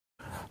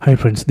Hi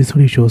friends, this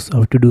video shows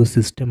how to do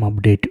system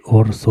update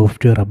or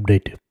software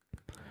update.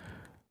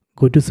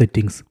 Go to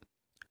settings,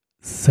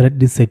 select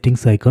the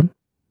settings icon,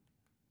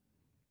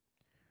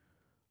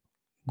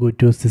 go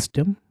to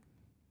system,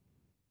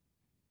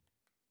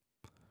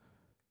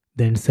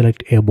 then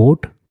select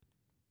about,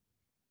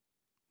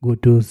 go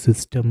to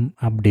system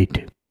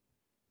update,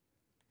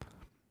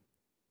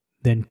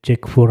 then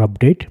check for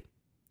update.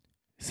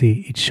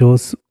 See, it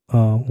shows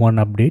one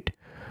update,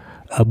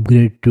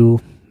 upgrade to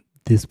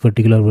this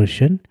particular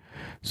version.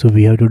 So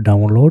we have to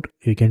download.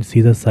 You can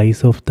see the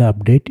size of the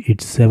update,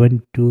 it's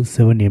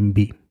 727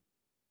 MB.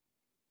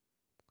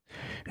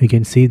 You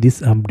can see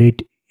this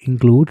update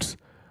includes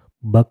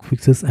bug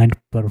fixes and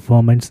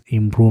performance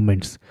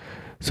improvements.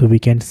 So we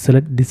can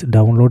select this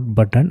download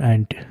button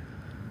and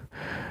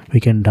we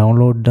can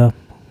download the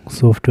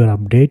software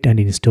update and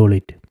install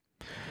it.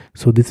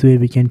 So this way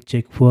we can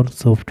check for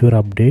software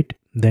update,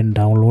 then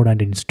download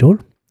and install.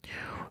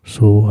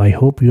 So I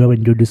hope you have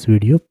enjoyed this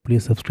video.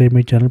 Please subscribe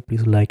my channel,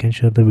 please like and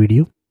share the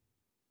video.